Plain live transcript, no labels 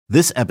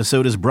This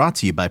episode is brought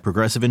to you by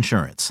Progressive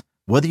Insurance.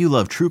 Whether you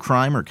love true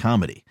crime or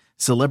comedy,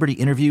 celebrity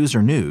interviews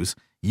or news,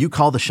 you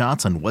call the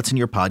shots on what's in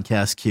your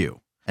podcast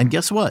queue. And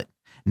guess what?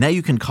 Now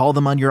you can call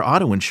them on your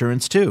auto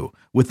insurance too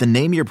with the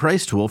Name Your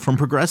Price tool from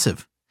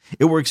Progressive.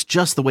 It works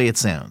just the way it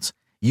sounds.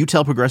 You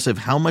tell Progressive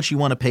how much you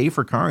want to pay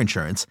for car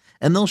insurance,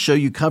 and they'll show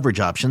you coverage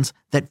options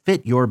that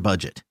fit your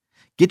budget.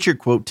 Get your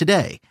quote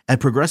today at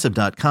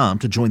Progressive.com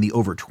to join the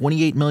over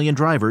 28 million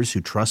drivers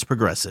who trust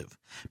Progressive.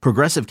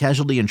 Progressive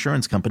Casualty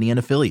Insurance Company and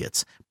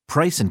Affiliates.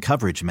 Price and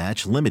coverage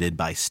match limited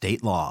by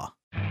state law.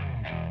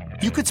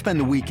 You could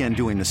spend the weekend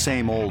doing the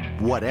same old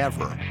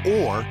whatever,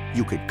 or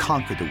you could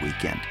conquer the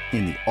weekend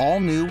in the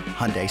all-new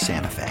Hyundai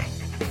Santa Fe.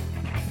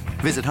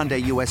 Visit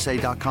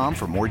HyundaiUSA.com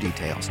for more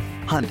details.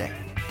 Hyundai,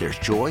 there's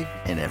joy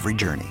in every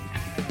journey.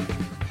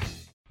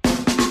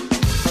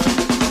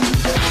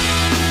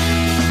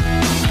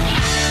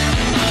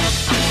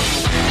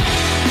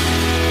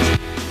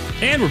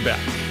 And we're back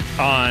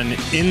on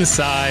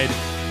Inside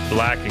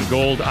Black and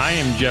Gold. I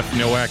am Jeff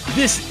Nowak.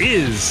 This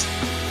is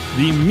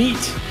the Meet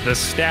the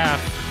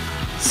Staff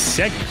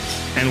segment,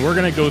 and we're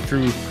going to go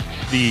through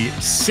the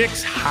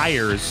 6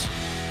 hires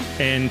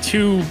and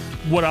 2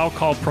 what I'll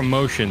call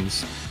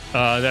promotions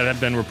that have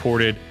been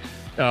reported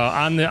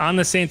on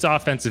the Saints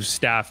offensive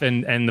staff.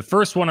 And the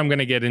first one I'm going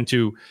to get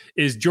into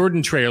is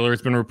Jordan Traylor.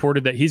 It's been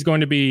reported that he's going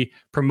to be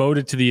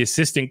promoted to the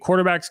assistant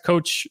quarterbacks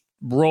coach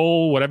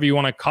role, whatever you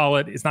want to call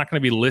it. It's not going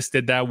to be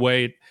listed that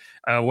way.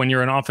 When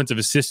you're an offensive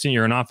assistant,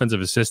 you're an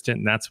offensive assistant,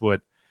 and that's what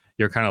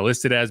you're kind of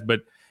listed as. But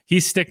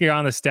he's sticking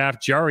on the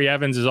staff. Jari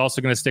Evans is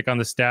also going to stick on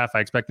the staff.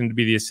 I expect him to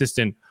be the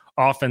assistant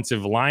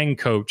offensive line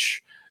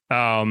coach.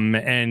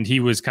 And he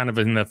was kind of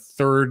in the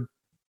third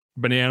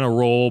banana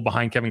role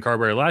behind Kevin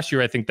Carberry last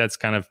year. I think that's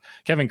kind of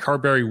Kevin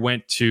Carberry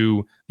went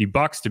to the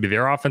Bucs to be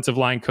their offensive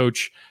line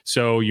coach.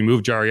 So you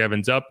move Jari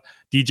Evans up.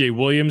 DJ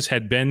Williams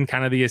had been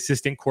kind of the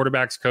assistant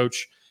quarterbacks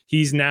coach.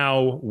 He's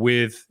now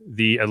with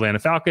the Atlanta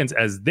Falcons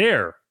as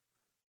their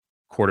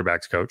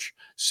quarterbacks coach.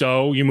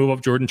 So you move up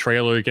Jordan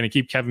Traylor. You're going to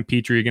keep Kevin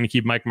Petrie. You're going to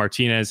keep Mike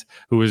Martinez,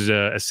 who is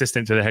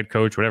assistant to the head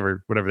coach.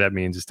 Whatever that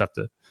means is tough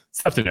to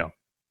know.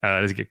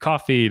 Does he get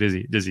coffee? Does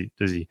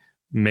he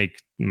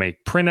make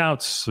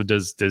printouts?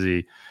 Does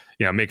he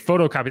make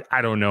photocopies?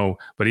 I don't know,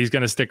 but he's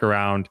going to stick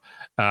around.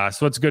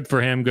 So it's good for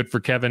him. Good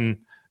for Kevin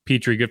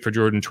Petrie. Good for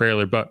Jordan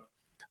Traylor. But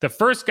the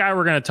first guy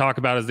we're going to talk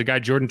about is the guy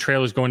Jordan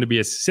Traylor is going to be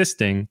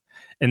assisting.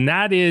 And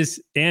that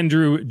is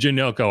Andrew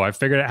Janocko. I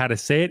figured out how to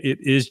say it. It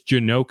is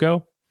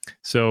Janocko.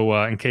 So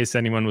in case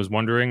anyone was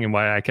wondering and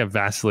why I kept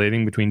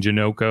vacillating between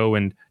Janocko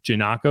and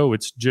Janocko,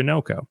 it's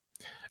Janocko.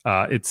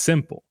 It's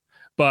simple.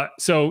 But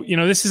so,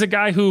 this is a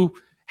guy who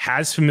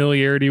has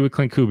familiarity with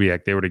Clint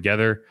Kubiak. They were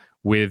together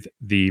with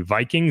the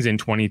Vikings in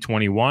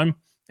 2021.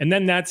 And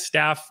then that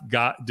staff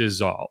got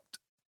dissolved.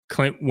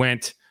 Clint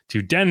went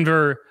to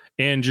Denver.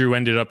 Andrew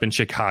ended up in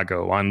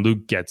Chicago on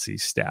Luke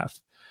Getsy's staff.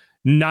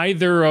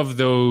 Neither of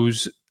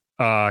those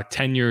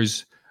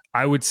tenures,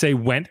 I would say,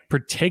 went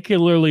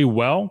particularly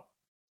well.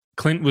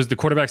 Clint was the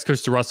quarterback's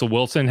coach to Russell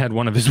Wilson, had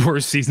one of his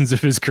worst seasons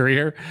of his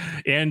career.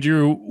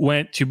 Andrew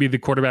went to be the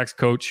quarterback's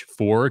coach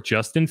for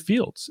Justin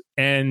Fields.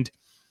 And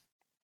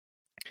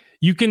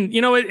you can,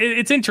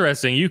 it's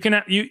interesting.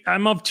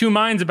 I'm of 2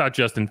 minds about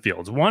Justin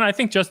Fields. One, I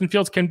think Justin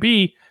Fields can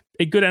be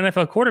a good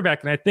NFL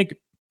quarterback. And I think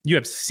you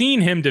have seen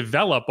him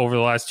develop over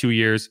the last 2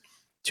 years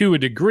to a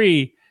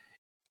degree.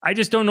 I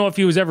just don't know if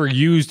he was ever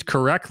used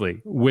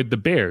correctly with the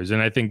Bears.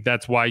 And I think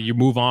that's why you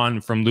move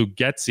on from Luke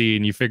Getsy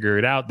and you figure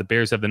it out. The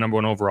Bears have the number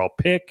 1 overall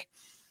pick.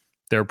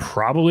 They're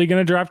probably going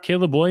to draft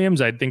Caleb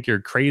Williams. I think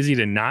you're crazy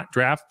to not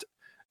draft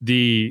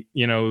this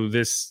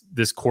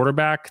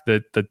quarterback,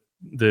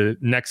 the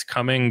next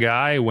coming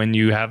guy when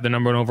you have the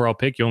number 1 overall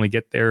pick. You only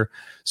get there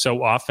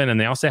so often.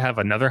 And they also have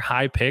another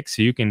high pick.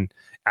 So you can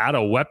add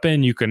a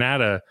weapon. You can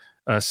add a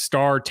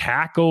star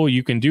tackle.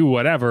 You can do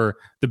whatever.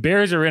 The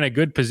Bears are in a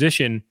good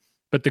position.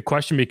 But the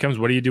question becomes,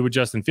 what do you do with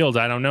Justin Fields?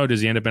 I don't know.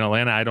 Does he end up in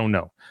Atlanta? I don't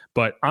know.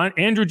 But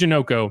Andrew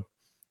Janocko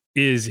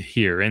is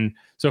here. And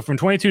so from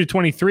 22 to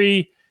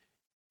 23,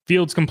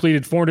 Fields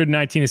completed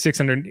 419 to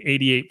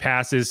 688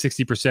 passes,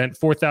 60%,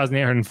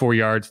 4,804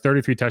 yards,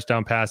 33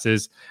 touchdown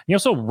passes. He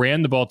also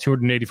ran the ball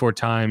 284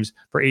 times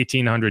for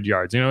 1,800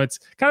 yards. It's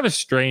kind of a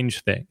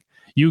strange thing.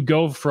 You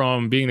go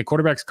from being the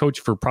quarterback's coach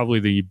for probably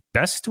the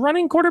best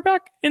running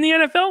quarterback in the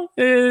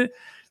NFL.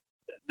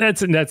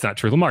 That's not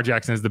true. Lamar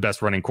Jackson is the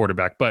best running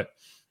quarterback, but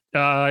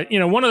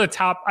one of the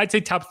top, I'd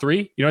say top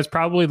 3, it's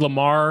probably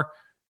Lamar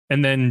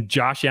and then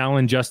Josh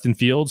Allen, Justin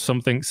Fields,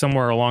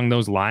 somewhere along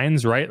those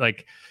lines, right?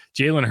 Like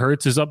Jalen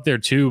Hurts is up there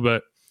too,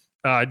 but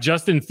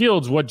Justin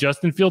Fields, what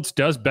Justin Fields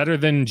does better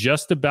than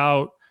just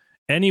about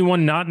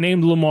anyone not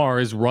named Lamar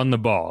is run the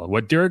ball.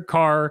 What Derek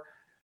Carr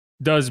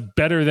does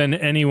better than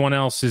anyone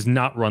else is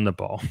not run the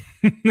ball.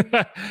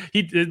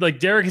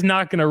 Derek is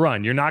not going to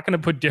run. You're not going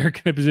to put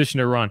Derek in a position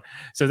to run.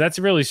 So that's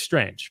really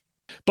strange.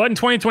 But in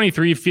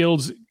 2023,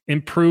 Fields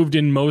improved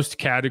in most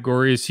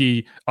categories.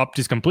 He upped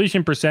his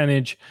completion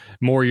percentage,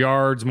 more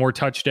yards, more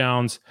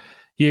touchdowns.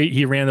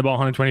 He ran the ball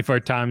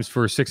 125 times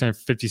for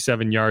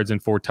 657 yards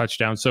and 4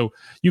 touchdowns. So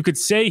you could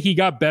say he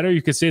got better.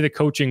 You could say the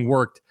coaching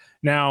worked.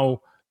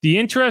 Now, the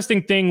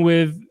interesting thing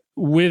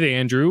with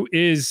Andrew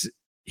is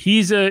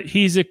he's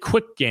a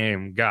quick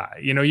game guy.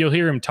 You'll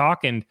hear him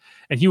talk and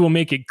he will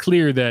make it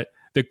clear that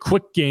the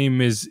quick game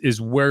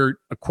is where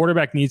a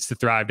quarterback needs to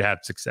thrive to have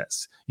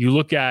success. You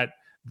look at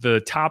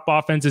the top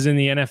offenses in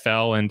the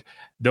NFL, and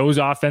those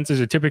offenses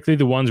are typically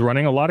the ones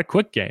running a lot of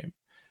quick game.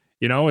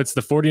 It's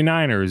the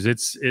 49ers,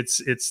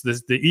 it's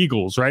the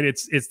Eagles, right?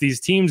 It's these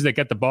teams that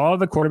get the ball out of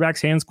the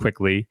quarterback's hands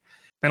quickly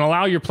and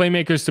allow your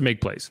playmakers to make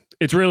plays.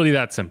 It's really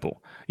that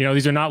simple.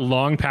 These are not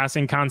long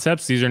passing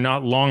concepts. These are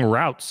not long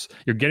routes.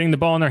 You're getting the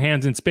ball in their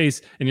hands in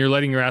space and you're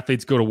letting your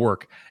athletes go to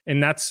work.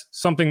 And that's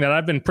something that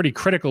I've been pretty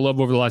critical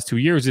of over the last 2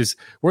 years is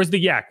where's the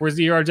yak? Where's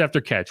the yards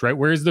after catch, right?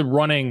 Where's the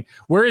running?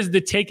 Where is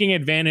the taking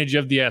advantage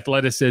of the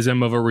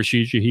athleticism of a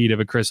Rashid Shaheed, of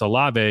a Chris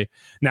Olave?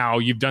 Now,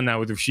 you've done that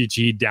with Rashid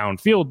Shaheed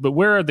downfield, but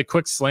where are the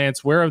quick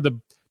slants? Where are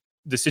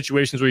the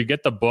situations where you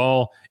get the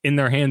ball in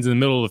their hands in the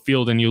middle of the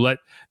field and you let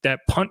that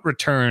punt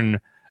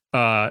return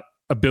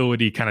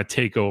ability kind of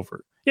take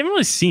over? You haven't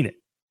really seen it.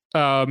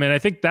 And I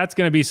think that's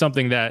going to be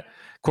something that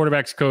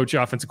quarterbacks coach,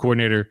 offensive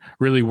coordinator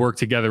really work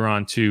together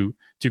on to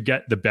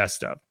get the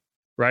best of,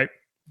 right?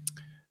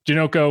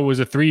 Janocko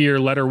was a 3-year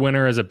letter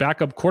winner as a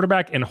backup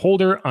quarterback and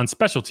holder on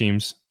special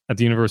teams at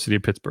the University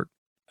of Pittsburgh.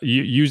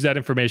 You use that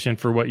information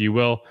for what you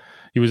will.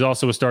 He was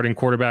also a starting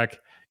quarterback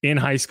in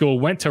high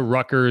school, went to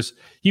Rutgers.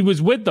 He was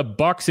with the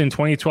Bucs in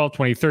 2012,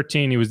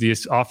 2013. He was the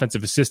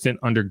offensive assistant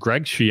under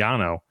Greg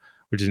Schiano,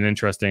 which is an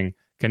interesting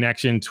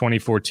connection.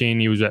 2014,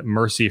 he was at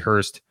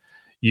Mercyhurst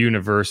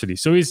University.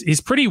 So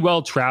he's pretty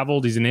well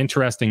traveled. He's an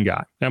interesting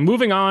guy. Now,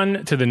 moving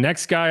on to the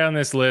next guy on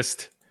this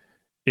list,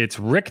 it's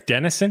Rick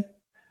Dennison.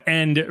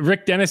 And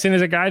Rick Dennison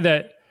is a guy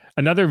that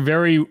another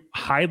very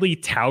highly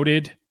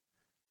touted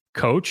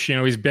coach.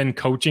 He's been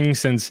coaching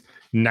since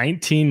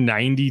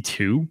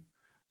 1992,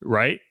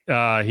 right?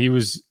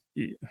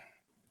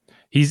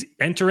 He's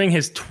entering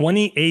his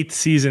 28th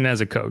season as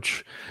a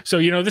coach. So,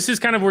 this is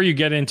kind of where you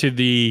get into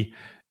the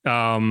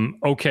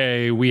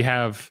okay, we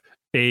have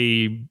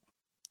a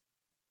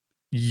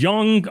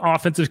young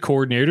offensive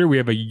coordinator, we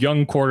have a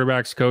young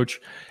quarterbacks coach,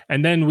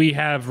 and then we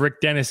have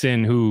Rick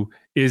Dennison, who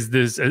is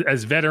this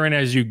as veteran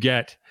as you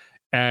get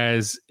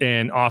as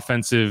an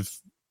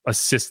offensive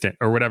assistant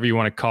or whatever you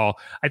want to call.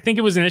 I think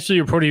it was initially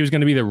reported he was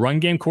going to be the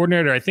run game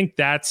coordinator. I think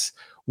that's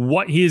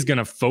what he's going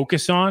to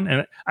focus on.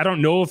 And I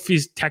don't know if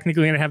he's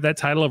technically going to have that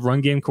title of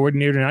run game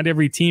coordinator. Not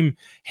every team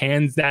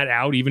hands that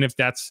out, even if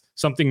that's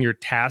something you're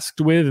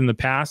tasked with. In the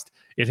past,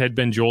 it had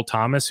been Joel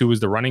Thomas, who was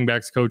the running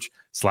backs coach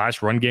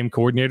 / run game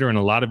coordinator. In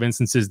a lot of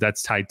instances,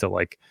 that's tied to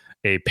like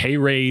a pay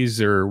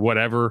raise or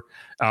whatever.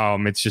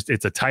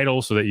 It's a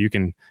title so that you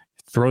can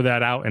throw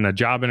that out in a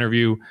job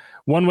interview.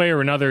 One way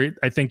or another,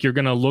 I think you're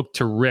going to look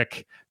to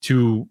Rick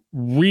to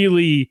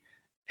really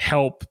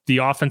help the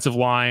offensive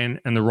line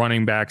and the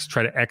running backs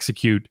try to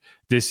execute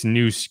this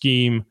new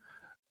scheme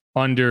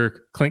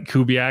under Clint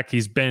Kubiak.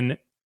 He's been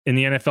in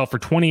the NFL for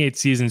 28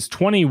 seasons,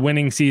 20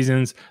 winning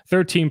seasons,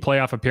 13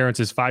 playoff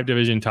appearances, 5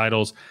 division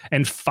titles,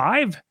 and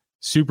 5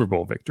 Super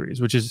Bowl victories,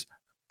 which is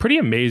pretty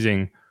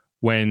amazing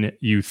when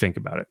you think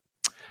about it.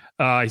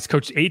 He's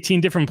coached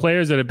 18 different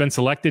players that have been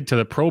selected to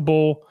the Pro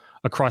Bowl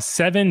across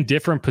 7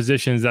 different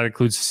positions. That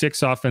includes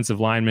 6 offensive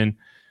linemen.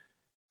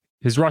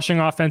 His rushing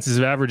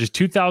offensive average is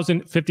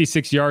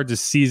 2,056 yards a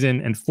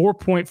season and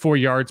 4.4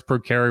 yards per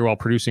carry while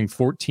producing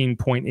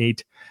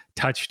 14.8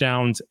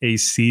 touchdowns a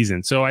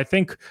season. So I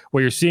think what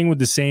you're seeing with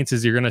the Saints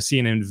is you're going to see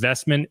an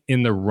investment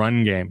in the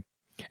run game.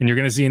 And you're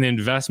going to see an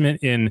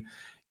investment in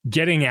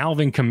getting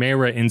Alvin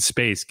Kamara in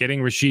space,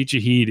 getting Rashid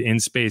Shaheed in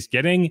space,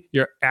 getting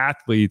your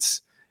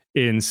athletes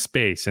in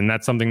space. And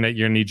that's something that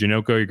you're going to need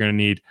Janocko. You're going to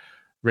need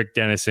Rick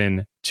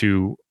Dennison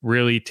to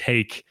really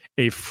take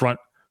a front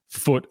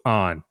foot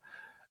on.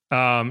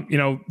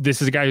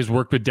 This is a guy who's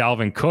worked with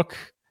Dalvin Cook.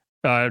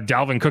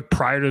 Dalvin Cook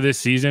prior to this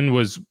season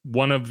was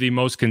one of the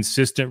most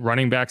consistent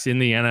running backs in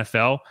the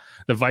NFL.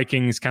 The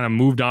Vikings kind of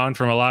moved on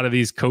from a lot of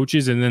these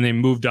coaches, and then they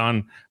moved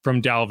on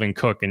from Dalvin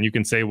Cook. And you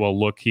can say, well,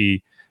 look,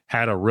 he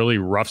had a really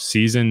rough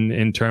season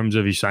in terms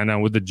of he signed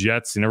on with the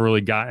Jets. He never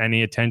really got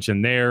any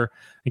attention there.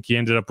 I think he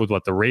ended up with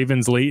the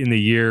Ravens late in the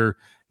year.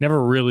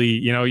 Never really,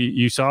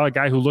 you saw a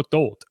guy who looked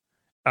old.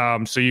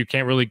 So you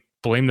can't really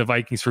blame the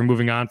Vikings for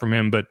moving on from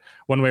him, but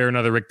one way or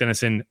another, Rick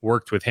Dennison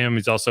worked with him.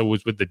 He's also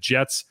was with the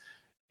Jets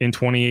in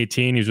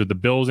 2018. He was with the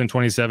Bills in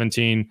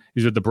 2017. He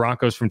was with the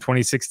Broncos from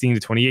 2016 to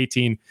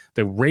 2018,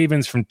 the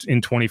Ravens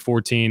in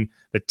 2014,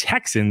 the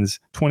Texans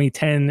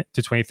 2010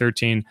 to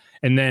 2013,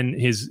 and then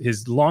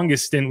his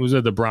longest stint was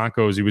with the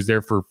Broncos. He was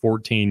there for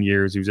 14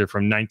 years. He was there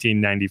from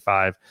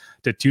 1995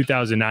 to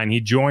 2009.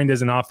 He joined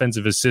as an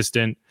offensive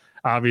assistant,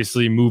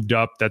 obviously moved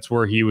up. That's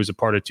where he was a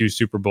part of 2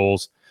 Super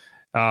Bowls.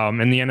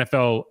 And the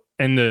NFL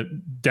and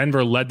the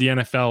Denver led the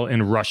NFL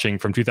in rushing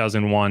from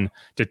 2001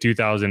 to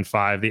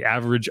 2005. They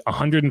averaged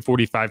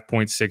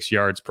 145.6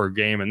 yards per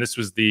game. And this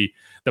was the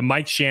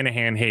Mike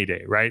Shanahan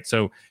heyday, right?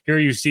 So here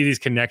you see these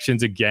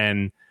connections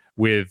again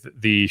with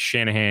the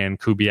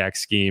Shanahan-Kubiak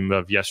scheme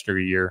of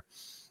yesteryear.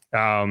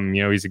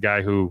 He's a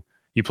guy who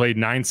he played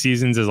 9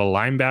 seasons as a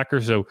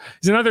linebacker. So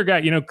he's another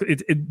guy,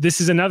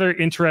 this is another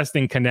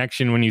interesting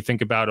connection when you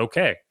think about,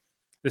 okay,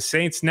 the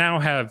Saints now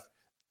have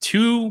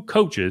 2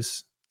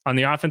 coaches on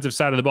the offensive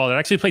side of the ball that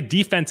actually played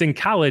defense in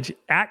college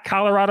at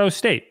Colorado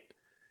State.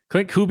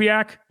 Clint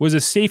Kubiak was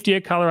a safety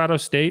at Colorado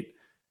State.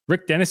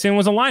 Rick Dennison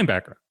was a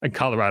linebacker at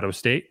Colorado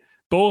State.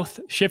 Both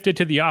shifted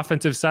to the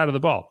offensive side of the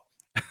ball.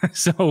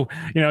 So,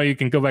 you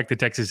can go back to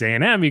Texas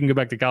A&M, you can go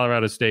back to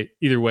Colorado State.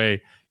 Either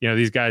way,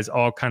 these guys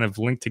all kind of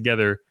link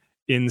together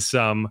in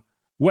some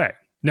way.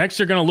 Next,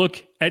 you're going to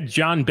look at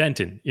John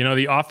Benton,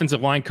 the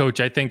offensive line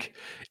coach. I think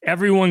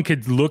everyone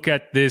could look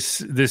at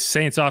this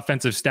Saints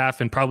offensive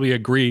staff and probably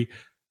agree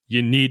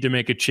you need to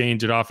make a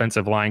change at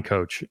offensive line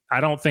coach. I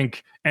don't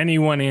think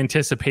anyone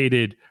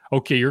anticipated,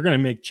 okay, you're going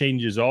to make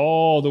changes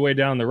all the way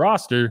down the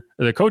roster,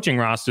 or the coaching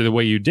roster, the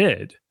way you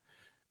did.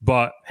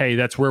 But hey,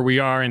 that's where we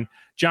are. And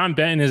John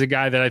Benton is a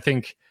guy that I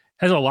think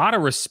has a lot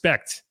of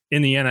respect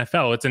in the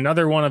NFL. It's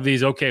another one of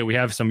these, okay, we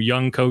have some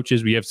young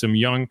coaches, we have some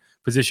young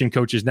position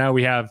coaches. Now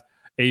we have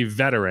a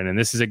veteran, and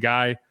this is a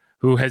guy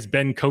who has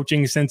been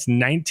coaching since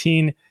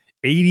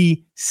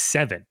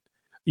 1987.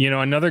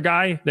 Another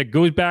guy that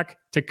goes back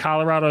to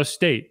Colorado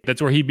State.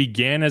 That's where he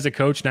began as a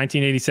coach,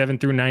 1987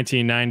 through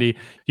 1990.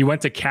 He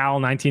went to Cal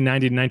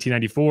 1990 to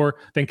 1994,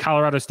 then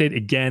Colorado State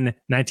again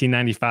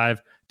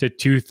 1995 to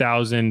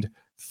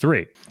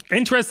 2003.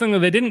 Interestingly,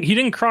 he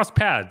didn't cross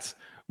paths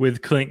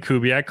with Clint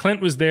Kubiak.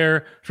 Clint was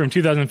there from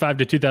 2005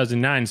 to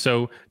 2009,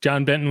 so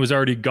John Benton was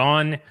already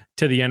gone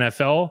to the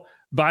NFL.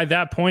 By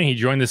that point, he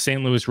joined the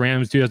St. Louis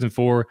Rams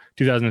 2004,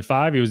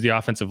 2005. He was the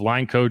offensive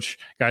line coach.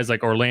 Guys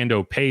like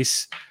Orlando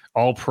Pace,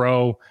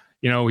 All-Pro.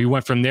 He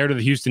went from there to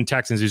the Houston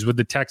Texans. He was with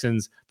the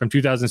Texans from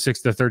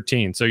 2006 to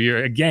 13. So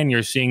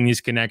you're seeing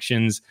these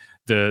connections.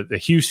 The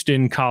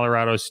Houston,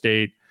 Colorado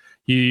State.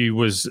 He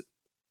was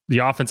the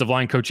offensive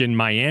line coach in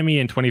Miami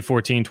in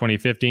 2014,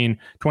 2015.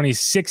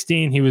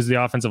 2016, he was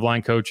the offensive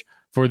line coach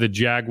for the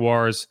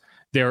Jaguars.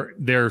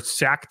 Their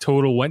sack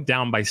total went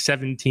down by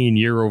 17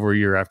 year over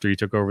year after he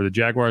took over the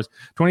Jaguars.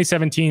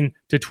 2017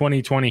 to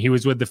 2020, he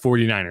was with the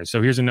 49ers.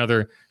 So here's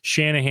another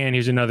Shanahan.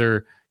 Here's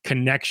another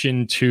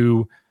connection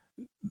to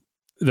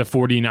the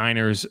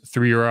 49ers,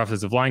 3-year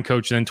offensive line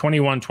coach. And then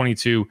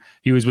 21-22,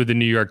 he was with the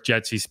New York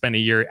Jets. He spent a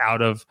year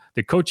out of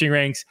the coaching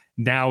ranks.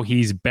 Now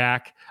he's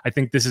back. I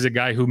think this is a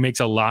guy who makes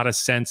a lot of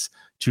sense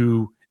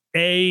to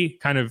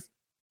kind of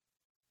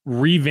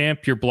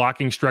revamp your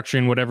blocking structure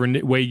in whatever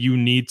way you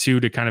need to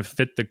kind of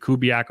fit the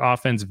Kubiak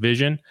offense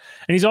vision.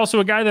 And he's also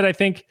a guy that I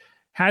think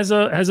has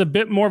a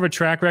bit more of a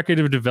track record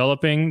of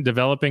developing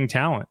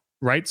talent,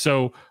 right?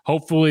 So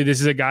hopefully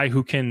this is a guy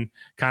who can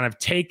kind of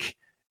take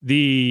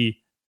the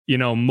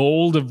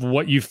mold of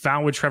what you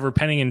found with Trevor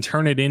Penning and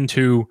turn it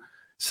into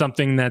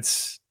something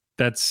that's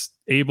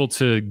able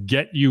to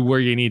get you where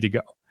you need to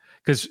go.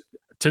 Because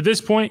to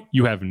this point,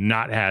 you have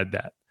not had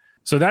that.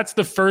 So that's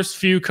the first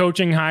few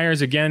coaching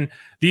hires. Again,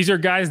 these are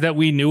guys that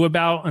we knew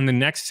about. In the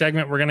next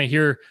segment, we're going to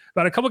hear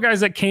about a couple guys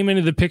that came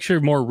into the picture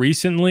more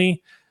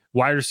recently.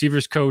 Wide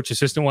receivers coach,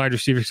 assistant wide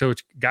receivers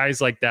coach, guys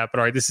like that. But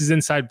all right, this is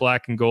Inside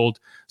Black and Gold.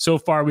 So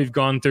far, we've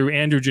gone through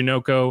Andrew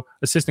Janocko,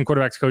 assistant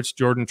quarterbacks coach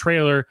Jordan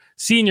Traylor,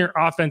 senior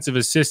offensive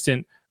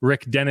assistant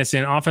Rick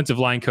Dennison, offensive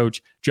line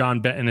coach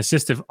John Benton,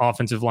 assistant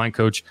offensive line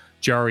coach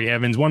Jari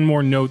Evans. One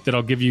more note that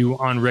I'll give you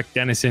on Rick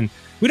Dennison.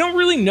 We don't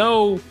really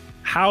know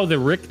how the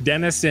Rick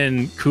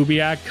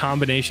Dennison-Kubiak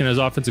combination as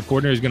offensive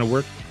coordinator is going to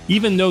work,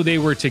 even though they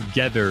were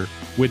together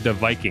with the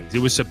Vikings. It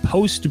was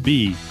supposed to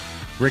be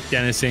Rick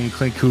Dennison,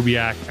 Clint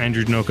Kubiak,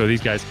 Andrew Janocko,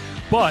 these guys.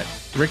 But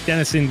Rick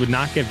Dennison would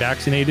not get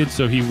vaccinated,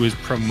 so he was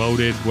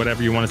promoted,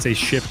 whatever you want to say,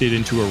 shifted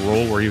into a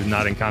role where he was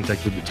not in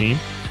contact with the team.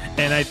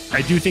 And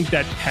I do think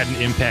that had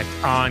an impact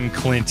on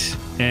Clint,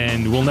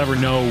 and we'll never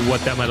know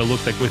what that might have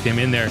looked like with him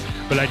in there.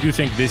 But I do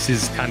think this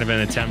is kind of an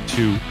attempt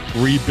to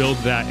rebuild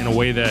that in a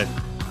way that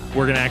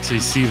we're going to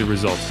actually see the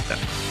results of that.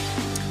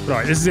 But all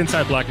right, this is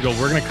Inside Black and Gold.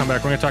 We're going to come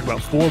back. We're going to talk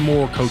about 4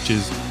 more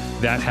coaches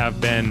that have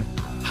been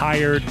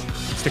hired.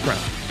 Stick around.